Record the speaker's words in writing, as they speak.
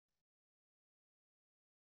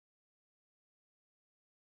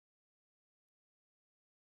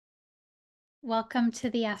Welcome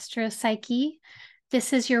to the Astro Psyche.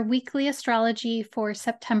 This is your weekly astrology for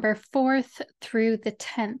September 4th through the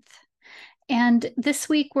 10th. And this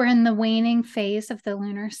week we're in the waning phase of the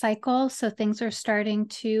lunar cycle, so things are starting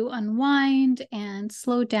to unwind and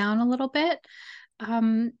slow down a little bit.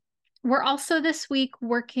 We're also this week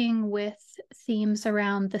working with themes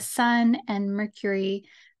around the sun and Mercury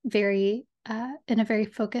in a very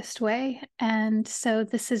focused way. And so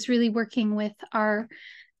this is really working with our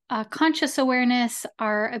conscious awareness,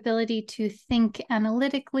 our ability to think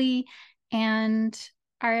analytically, and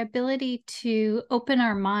our ability to open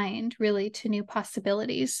our mind really to new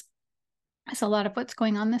possibilities. That's a lot of what's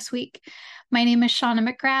going on this week. My name is Shauna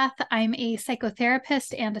McGrath. I'm a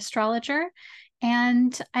psychotherapist and astrologer,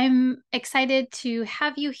 and I'm excited to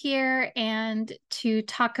have you here and to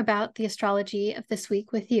talk about the astrology of this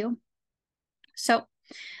week with you. So,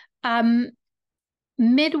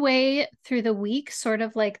 midway through the week, sort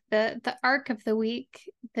of like the arc of the week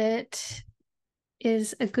that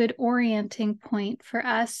is a good orienting point for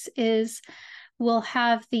us is we'll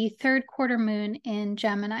have the third quarter moon in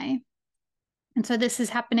Gemini. And so this is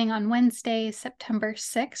happening on Wednesday, September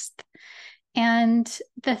 6th. And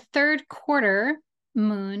the third quarter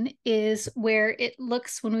moon is where it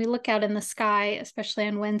looks, when we look out in the sky, especially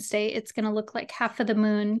on Wednesday, it's going to look like half of the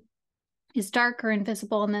moon is dark or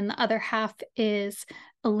invisible, and then the other half is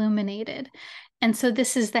illuminated. And so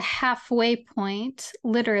this is the halfway point,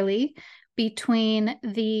 literally, between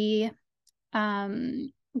the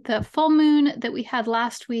full moon that we had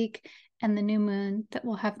last week and the new moon that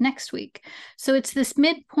we'll have next week. So it's this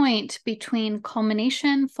midpoint between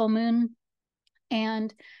culmination, full moon,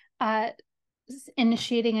 and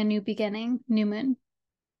initiating a new beginning, new moon.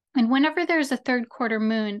 And whenever there's a third quarter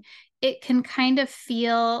moon, it can kind of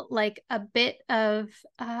feel like a bit of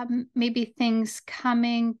maybe things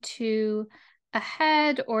coming to a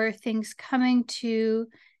head, or things coming to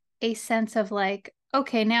a sense of like,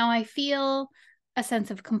 okay, now I feel a sense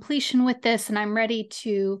of completion with this, and I'm ready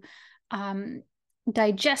to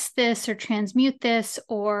digest this or transmute this,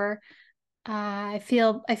 or I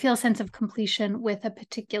feel a sense of completion with a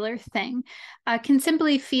particular thing. Can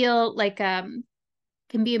simply feel like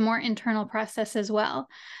can be a more internal process as well.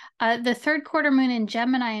 The third quarter moon in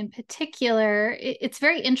Gemini in particular, it's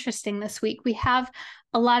very interesting this week. We have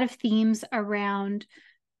a lot of themes around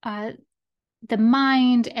the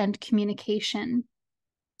mind and communication.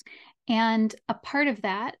 And a part of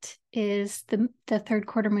that is the third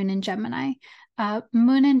quarter moon in Gemini.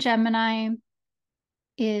 Moon in Gemini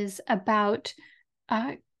is about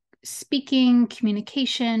speaking,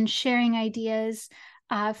 communication, sharing ideas,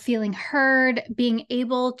 feeling heard, being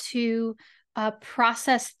able to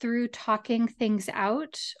process through talking things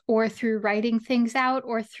out, or through writing things out,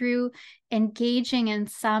 or through engaging in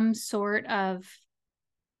some sort of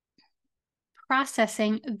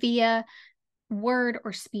processing via word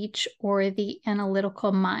or speech, or the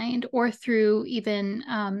analytical mind, or through even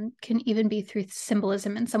can even be through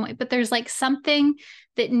symbolism in some way. But there's like something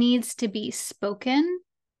that needs to be spoken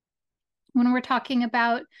when we're talking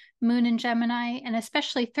about moon in Gemini, and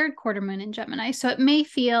especially third quarter moon in Gemini. So it may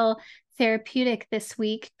feel therapeutic this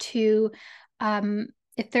week to,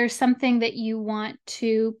 if there's something that you want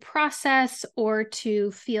to process or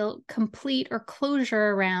to feel complete or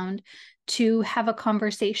closure around, to have a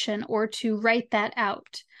conversation or to write that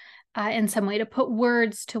out in some way, to put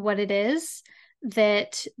words to what it is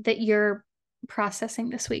that you're processing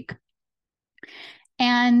this week.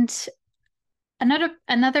 And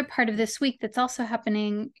another part of this week that's also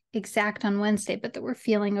happening exact on Wednesday, but that we're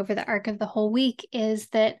feeling over the arc of the whole week, is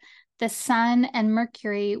that the sun and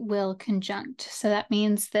Mercury will conjunct. So that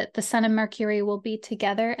means that the sun and Mercury will be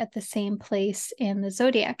together at the same place in the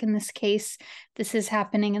zodiac. In this case, this is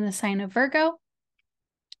happening in the sign of Virgo,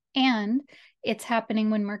 and it's happening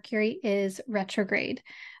when Mercury is retrograde.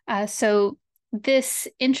 So this,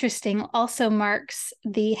 interesting, also marks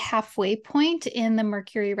the halfway point in the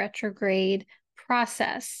Mercury retrograde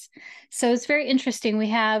process. So it's very interesting. We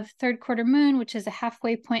have third quarter moon, which is a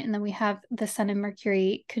halfway point, and then we have the sun and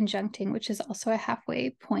Mercury conjuncting, which is also a halfway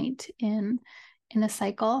point in a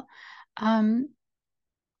cycle. And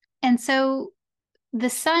so the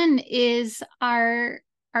sun is our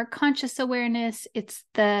conscious awareness. It's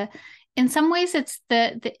in some ways it's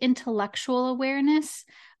the intellectual awareness,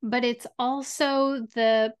 but it's also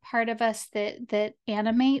the part of us that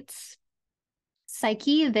animates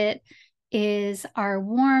psyche, that is our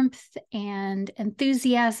warmth and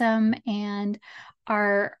enthusiasm and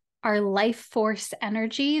our life force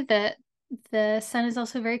energy. The sun is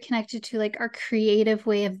also very connected to like our creative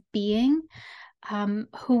way of being.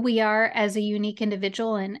 who we are as a unique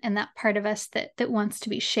individual, and that part of us that wants to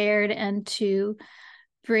be shared and to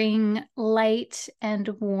bring light and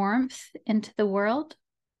warmth into the world.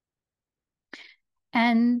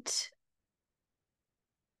 And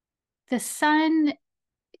the sun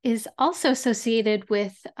is also associated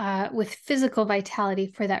with physical vitality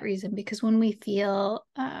for that reason, because when we feel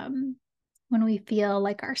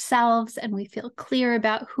like ourselves and we feel clear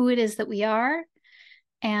about who it is that we are,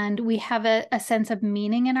 and we have a sense of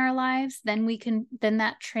meaning in our lives, then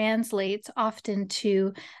that translates often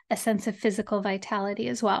to a sense of physical vitality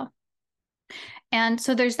as well. And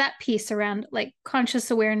so there's that piece around like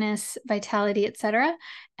conscious awareness, vitality, etc.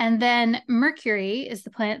 And then Mercury is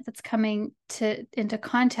the planet that's coming into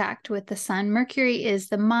contact with the sun. Mercury is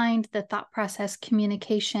the mind, the thought process,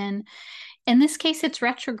 communication. In this case, it's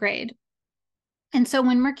retrograde. And so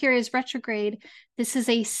when Mercury is retrograde, this is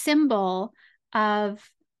a symbol of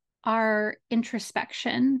our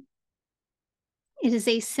introspection. It is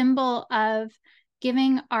a symbol of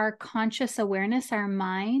giving our conscious awareness, our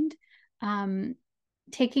mind,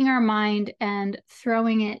 taking our mind and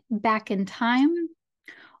throwing it back in time,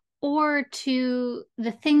 or to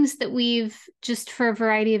the things that we've, just for a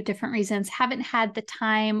variety of different reasons, haven't had the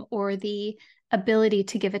time or the ability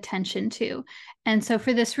to give attention to. And so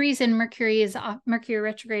for this reason, Mercury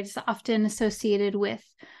retrograde is often associated with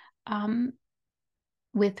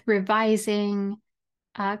revising,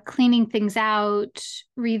 cleaning things out,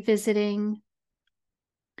 revisiting,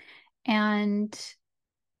 and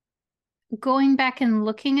going back and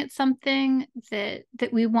looking at something that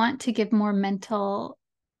we want to give more mental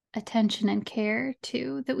attention and care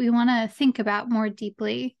to, that we want to think about more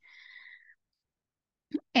deeply.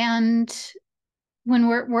 And when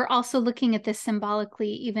we're also looking at this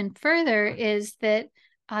symbolically even further, is that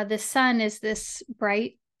the sun is this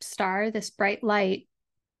bright star, this bright light.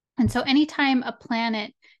 And so anytime a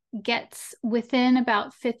planet gets within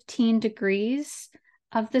about 15 degrees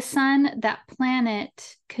of the sun, that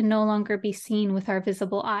planet can no longer be seen with our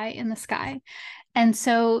visible eye in the sky. And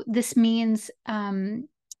so this means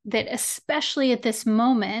that especially at this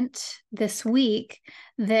moment, this week,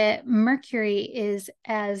 that Mercury is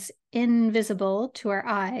as invisible to our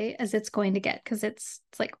eye as it's going to get, because it's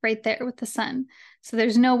like right there with the sun. So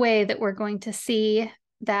there's no way that we're going to see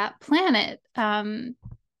that planet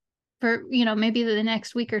for, maybe the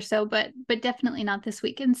next week or so, but definitely not this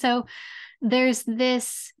week. And so there's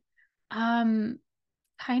this kind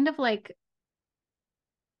of like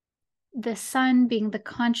the sun being the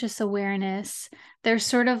conscious awareness. There's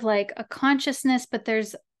sort of like a consciousness, but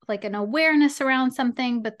there's like an awareness around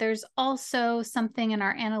something, but there's also something in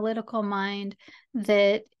our analytical mind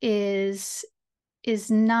that is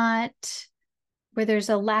not, where there's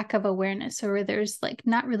a lack of awareness, or where there's like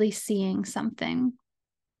not really seeing something.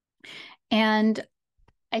 And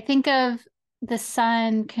I think of the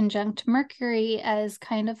sun conjunct Mercury as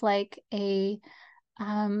kind of like an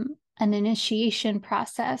initiation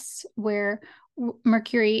process, where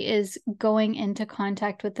Mercury is going into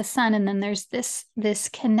contact with the sun, and then there's this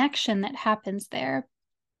connection that happens there.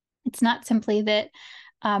 It's not simply that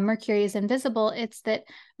Mercury is invisible, it's that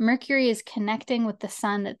Mercury is connecting with the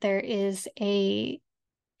sun, that there is a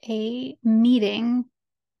meeting,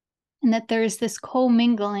 and that there's this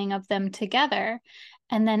co-mingling of them together.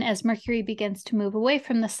 And then as Mercury begins to move away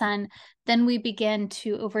from the sun, then we begin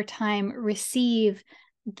to, over time, receive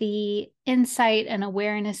the insight and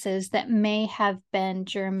awarenesses that may have been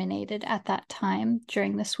germinated at that time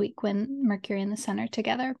during this week when Mercury and the sun are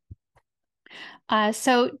together.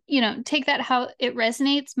 So, take that how it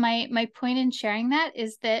resonates. My point in sharing that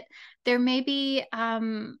is that there may be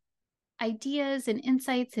ideas and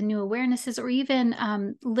insights and new awarenesses, or even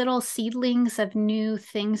little seedlings of new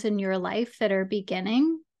things in your life that are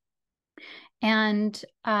beginning. And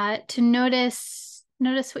to notice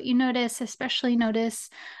what you notice, especially notice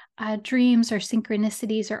dreams or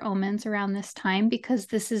synchronicities or omens around this time, because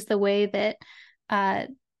this is the way that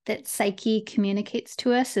that Psyche communicates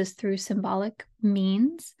to us, is through symbolic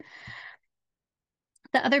means.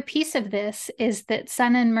 The other piece of this is that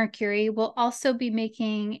Sun and Mercury will also be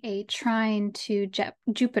making a trine to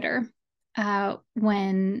Jupiter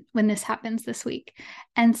when this happens this week.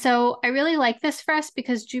 And so I really like this for us,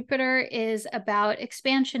 because Jupiter is about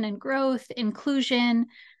expansion and growth, inclusion,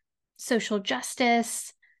 social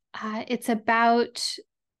justice. It's about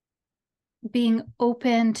being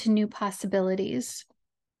open to new possibilities.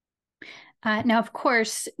 Now, of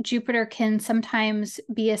course, Jupiter can sometimes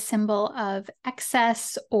be a symbol of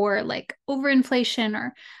excess, or like overinflation,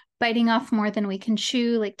 or biting off more than we can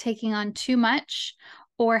chew, like taking on too much,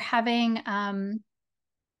 or having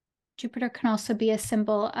Jupiter can also be a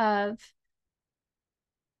symbol of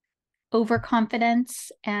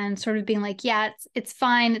overconfidence and sort of being like, yeah, it's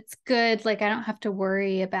fine, it's good, like I don't have to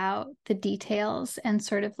worry about the details, and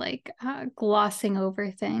sort of like glossing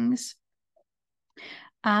over things.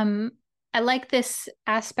 I like this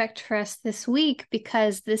aspect for us this week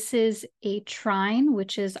because this is a trine,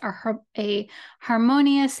 which is a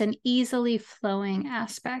harmonious and easily flowing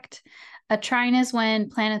aspect. A trine is when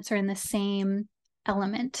planets are in the same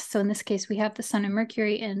element. So in this case, we have the Sun and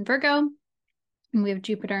Mercury in Virgo, and we have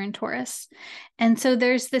Jupiter in Taurus. And so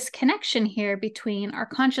there's this connection here between our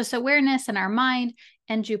conscious awareness and our mind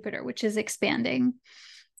and Jupiter, which is expanding.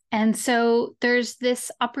 And so there's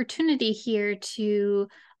this opportunity here to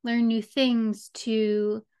learn new things,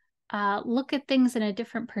 to look at things in a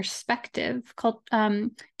different perspective.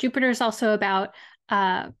 Jupiter is also about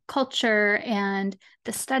culture and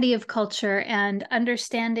the study of culture, and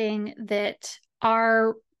understanding that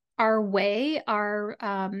our way, our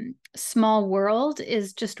small world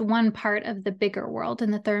is just one part of the bigger world,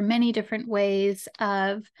 and that there are many different ways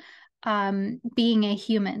of being a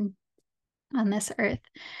human on this earth.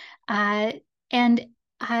 And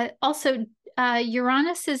also,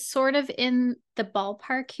 Uranus is sort of in the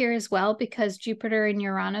ballpark here as well, because Jupiter and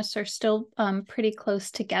Uranus are still pretty close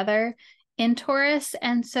together in Taurus.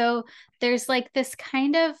 And so there's like this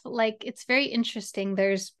kind of like, it's very interesting.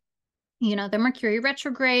 There's, the Mercury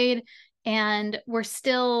retrograde, and we're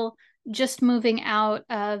still just moving out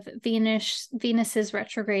of Venus's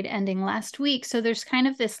retrograde ending last week. So there's kind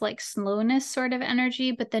of this like slowness sort of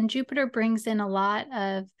energy, but then Jupiter brings in a lot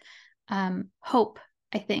of hope,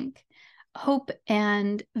 I think, hope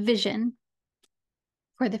and vision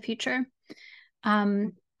for the future.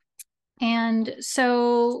 And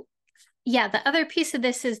so, yeah, the other piece of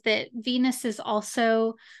this is that Venus is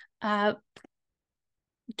also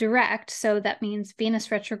direct. So that means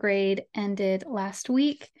Venus retrograde ended last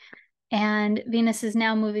week, and Venus is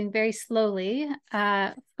now moving very slowly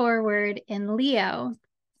forward in Leo.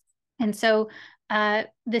 And so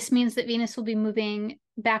this means that Venus will be moving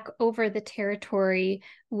back over the territory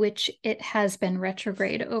which it has been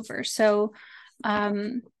retrograde over. So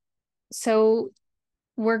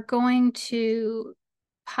we're going to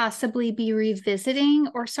possibly be revisiting,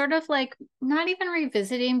 or sort of like not even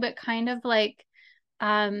revisiting, but kind of like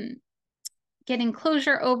getting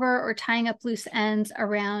closure over or tying up loose ends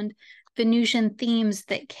around Venusian themes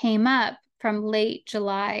that came up from late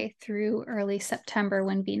July through early September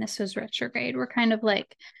when Venus was retrograde. We're kind of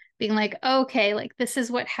like being like, okay, like this is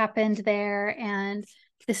what happened there, and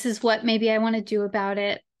this is what maybe I want to do about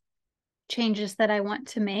it, changes that I want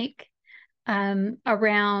to make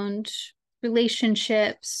around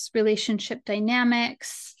relationships, relationship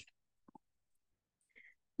dynamics,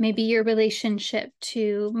 maybe your relationship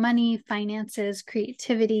to money, finances,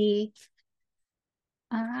 creativity,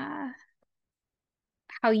 how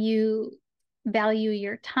you value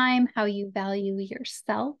your time, how you value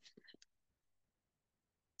yourself.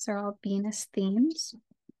 These are all Venus themes.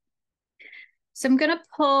 So I'm going to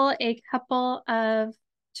pull a couple of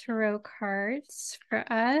tarot cards for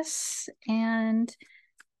us. And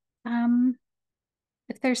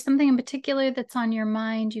if there's something in particular that's on your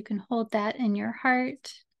mind, you can hold that in your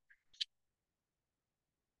heart.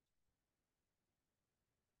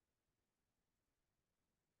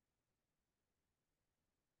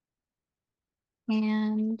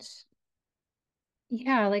 And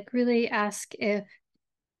yeah, like really ask if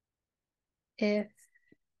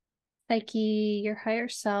Psyche, your higher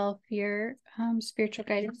self, your spiritual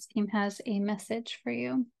guidance team has a message for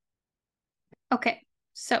you. Okay,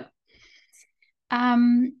 so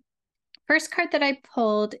first card that I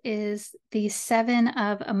pulled is the Seven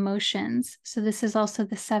of Emotions. So this is also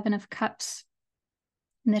the Seven of Cups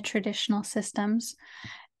in the traditional systems.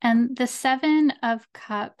 And the Seven of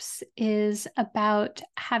Cups is about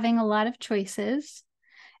having a lot of choices,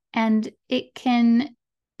 and it can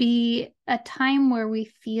be a time where we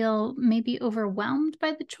feel maybe overwhelmed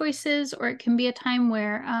by the choices, or it can be a time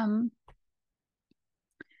where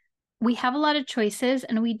we have a lot of choices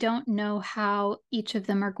and we don't know how each of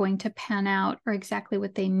them are going to pan out or exactly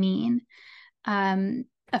what they mean.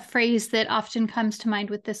 A phrase that often comes to mind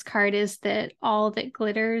with this card is that all that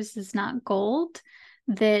glitters is not gold,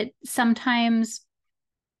 that sometimes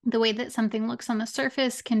the way that something looks on the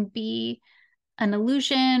surface can be an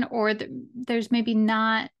illusion, or there's maybe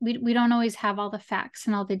not, we don't always have all the facts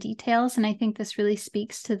and all the details. And I think this really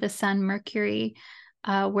speaks to the Sun Mercury,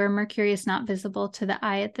 where Mercury is not visible to the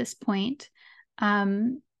eye at this point.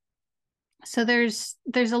 So there's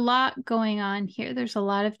a lot going on here. There's a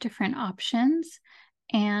lot of different options,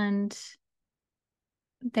 and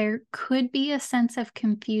there could be a sense of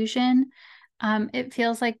confusion It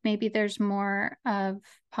feels like maybe there's more of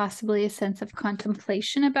possibly a sense of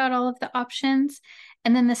contemplation about all of the options.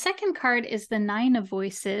 And then the second card is the Nine of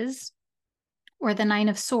Voices, or the Nine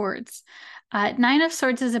of Swords. Nine of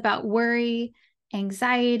Swords is about worry,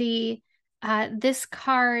 anxiety. This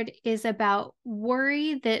card is about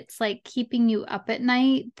worry that's like keeping you up at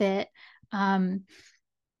night, that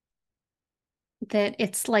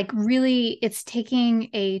it's like really, it's taking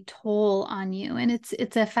a toll on you, and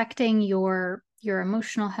it's affecting your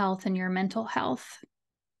emotional health and your mental health.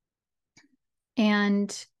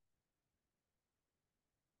 And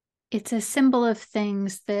it's a symbol of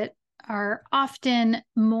things that are often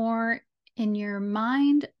more in your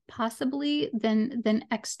mind, possibly, than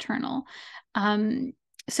external.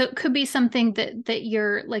 So it could be something that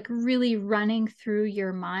you're like really running through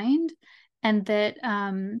your mind, and that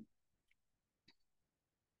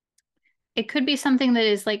it could be something that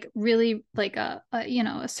is like really like a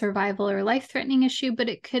survival or life-threatening issue, but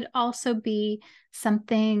it could also be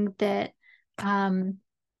something that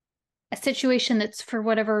a situation that's for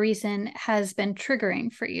whatever reason has been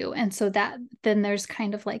triggering for you. And so that then there's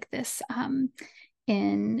kind of like this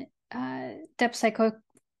in depth psycho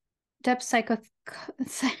depth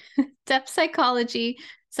psychology,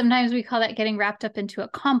 sometimes we call that getting wrapped up into a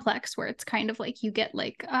complex, where it's kind of like you get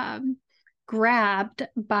like grabbed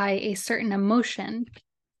by a certain emotion,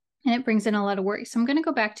 and it brings in a lot of worry. So I'm going to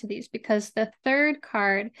go back to these, because the third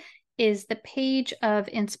card is the Page of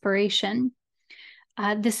Inspiration.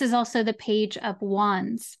 This is also the Page of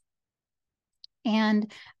Wands.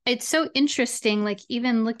 And it's so interesting, like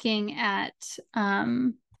even looking at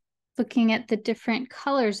the different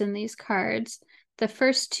colors in these cards. The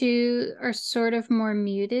first two are sort of more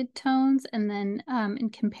muted tones, and then in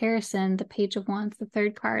comparison, the Page of Wands, the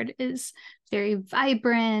third card, is very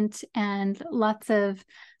vibrant and lots of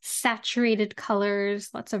saturated colors,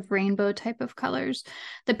 lots of rainbow type of colors.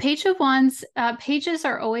 The Page of Wands, pages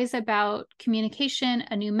are always about communication,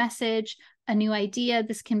 a new message, a new idea.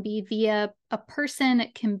 This can be via a person,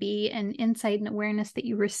 it can be an insight and awareness that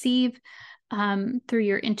you receive through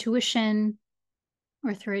your intuition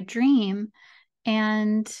or through a dream.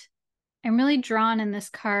 And I'm really drawn in this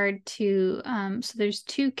card to, so there's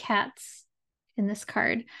two cats in this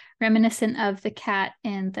card, reminiscent of the cat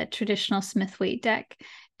in the traditional Smith-Waite deck.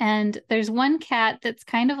 And there's one cat that's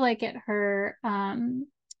kind of like at her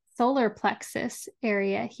solar plexus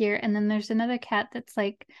area here. And then there's another cat that's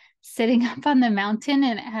like sitting up on the mountain,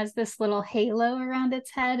 and it has this little halo around its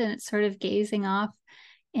head, and it's sort of gazing off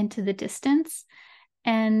into the distance.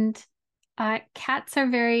 And cats are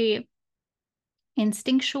very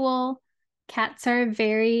instinctual. Cats are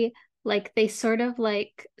very like, they sort of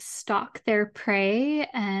like stalk their prey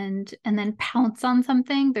and then pounce on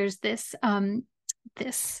something. There's this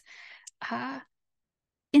this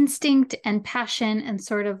instinct and passion, and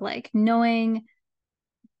sort of like knowing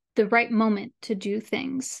the right moment to do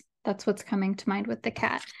things. That's what's coming to mind with the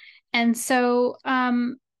cat. And so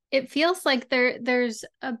it feels like there's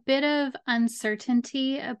a bit of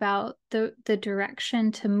uncertainty about the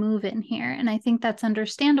direction to move in here. And I think that's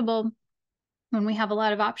understandable when we have a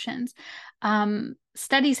lot of options.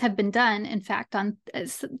 Studies have been done, in fact, on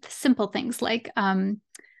simple things like I'm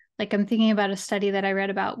thinking about a study that I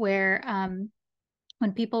read about where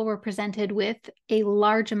when people were presented with a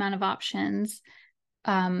large amount of options,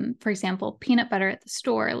 for example, peanut butter at the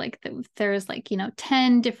store, like there's like,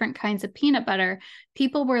 10 different kinds of peanut butter,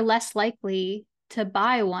 people were less likely to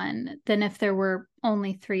buy one than if there were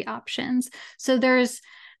only 3 options. So there's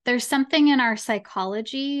something in our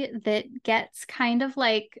psychology that gets kind of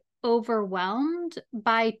like overwhelmed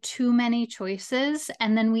by too many choices,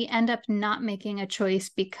 and then we end up not making a choice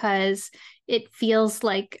because it feels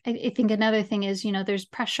like, I think another thing is, there's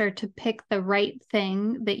pressure to pick the right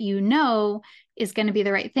thing that is going to be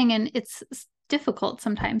the right thing, and it's difficult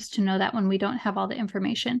sometimes to know that when we don't have all the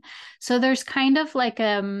information. So there's kind of like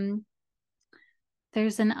there's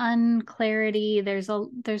an unclarity,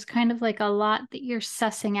 there's kind of like a lot that you're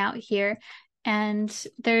sussing out here, and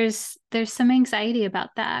there's some anxiety about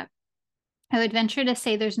that. I would venture to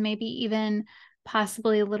say there's maybe even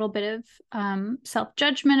possibly a little bit of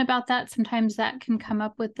self-judgment about that. Sometimes that can come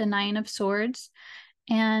up with the Nine of Swords,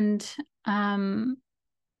 and that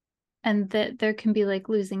there can be like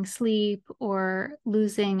losing sleep or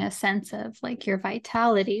losing a sense of like your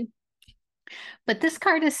vitality. But this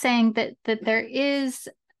card is saying that there is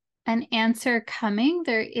an answer coming.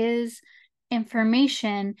 There is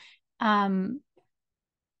information that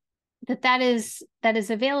is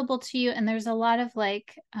available to you, and there's a lot of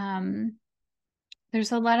like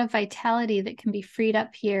there's a lot of vitality that can be freed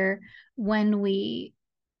up here when we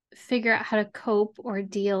figure out how to cope or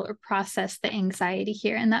deal or process the anxiety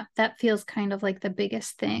here. And that feels kind of like the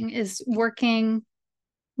biggest thing, is working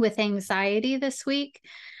with anxiety this week.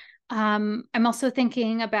 I'm also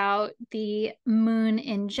thinking about the moon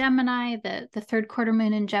in Gemini, the third quarter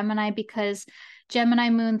moon in Gemini, because Gemini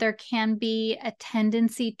moon, there can be a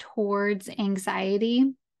tendency towards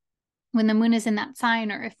anxiety when the moon is in that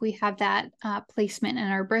sign, or if we have that placement in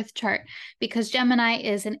our birth chart, because Gemini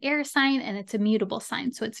is an air sign and it's a mutable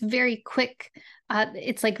sign. So it's very quick.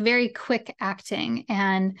 It's like very quick acting.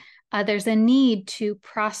 And there's a need to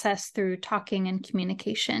process through talking and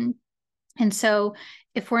communication. And so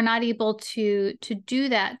if we're not able to do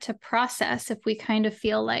that, to process, if we kind of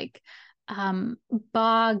feel like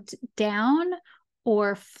bogged down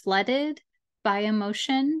or flooded by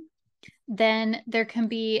emotion, then there can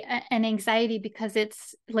be an anxiety, because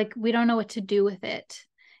it's like we don't know what to do with it,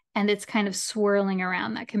 and it's kind of swirling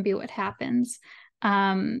around. That can be what happens.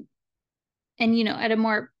 And at a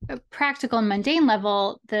more practical and mundane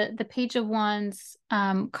level, the Page of Wands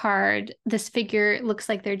card, this figure looks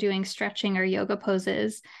like they're doing stretching or yoga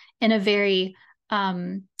poses in a very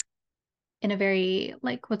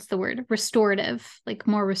like, what's the word, restorative, like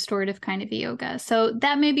more restorative kind of yoga. So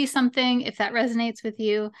that may be something, if that resonates with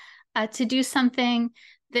you, to do something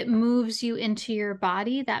that moves you into your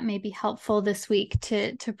body. That may be helpful this week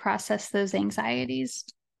to process those anxieties.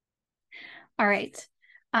 All right.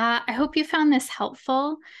 I hope you found this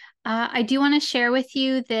helpful. I do want to share with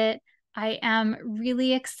you that I am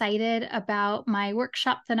really excited about my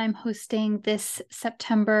workshop that I'm hosting this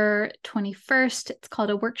September 21st. It's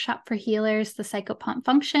called A Workshop for Healers, the Psychopomp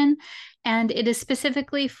Function. And it is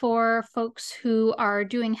specifically for folks who are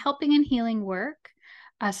doing helping and healing work.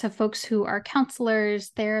 So folks who are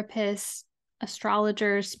counselors, therapists,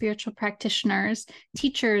 astrologers, spiritual practitioners,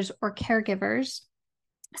 teachers, or caregivers.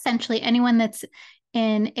 Essentially anyone that's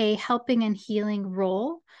in a helping and healing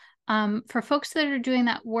role, for folks that are doing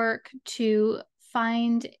that work to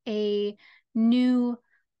find a new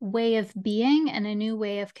way of being and a new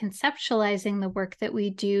way of conceptualizing the work that we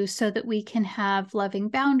do, so that we can have loving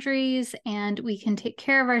boundaries and we can take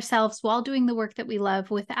care of ourselves while doing the work that we love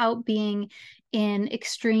without being in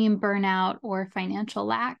extreme burnout or financial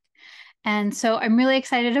lack. And so I'm really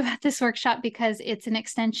excited about this workshop because it's an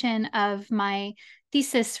extension of my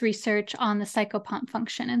thesis research on the psychopomp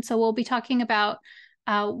function. And so we'll be talking about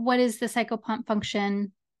what is the psychopomp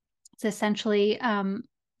function. It's essentially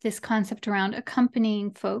this concept around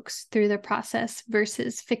accompanying folks through the process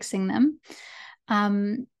versus fixing them,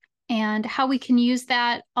 and how we can use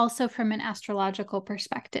that also from an astrological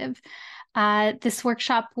perspective. This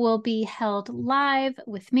workshop will be held live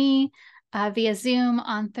with me via Zoom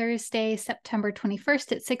on Thursday, September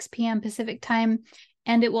 21st at 6 p.m. Pacific time,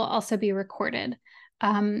 and it will also be recorded.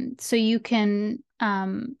 So you can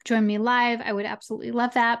join me live. I would absolutely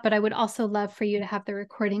love that, but I would also love for you to have the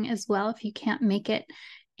recording as well if you can't make it.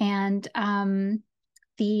 And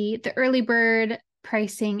the early bird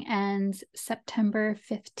pricing ends September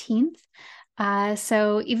 15th.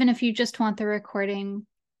 So even if you just want the recording,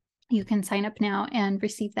 you can sign up now and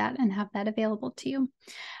receive that and have that available to you.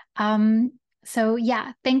 So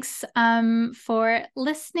yeah, thanks for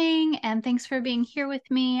listening, and thanks for being here with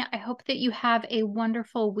me. I hope that you have a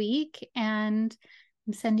wonderful week, and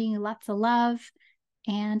I'm sending you lots of love,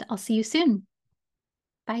 and I'll see you soon.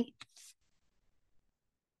 Bye.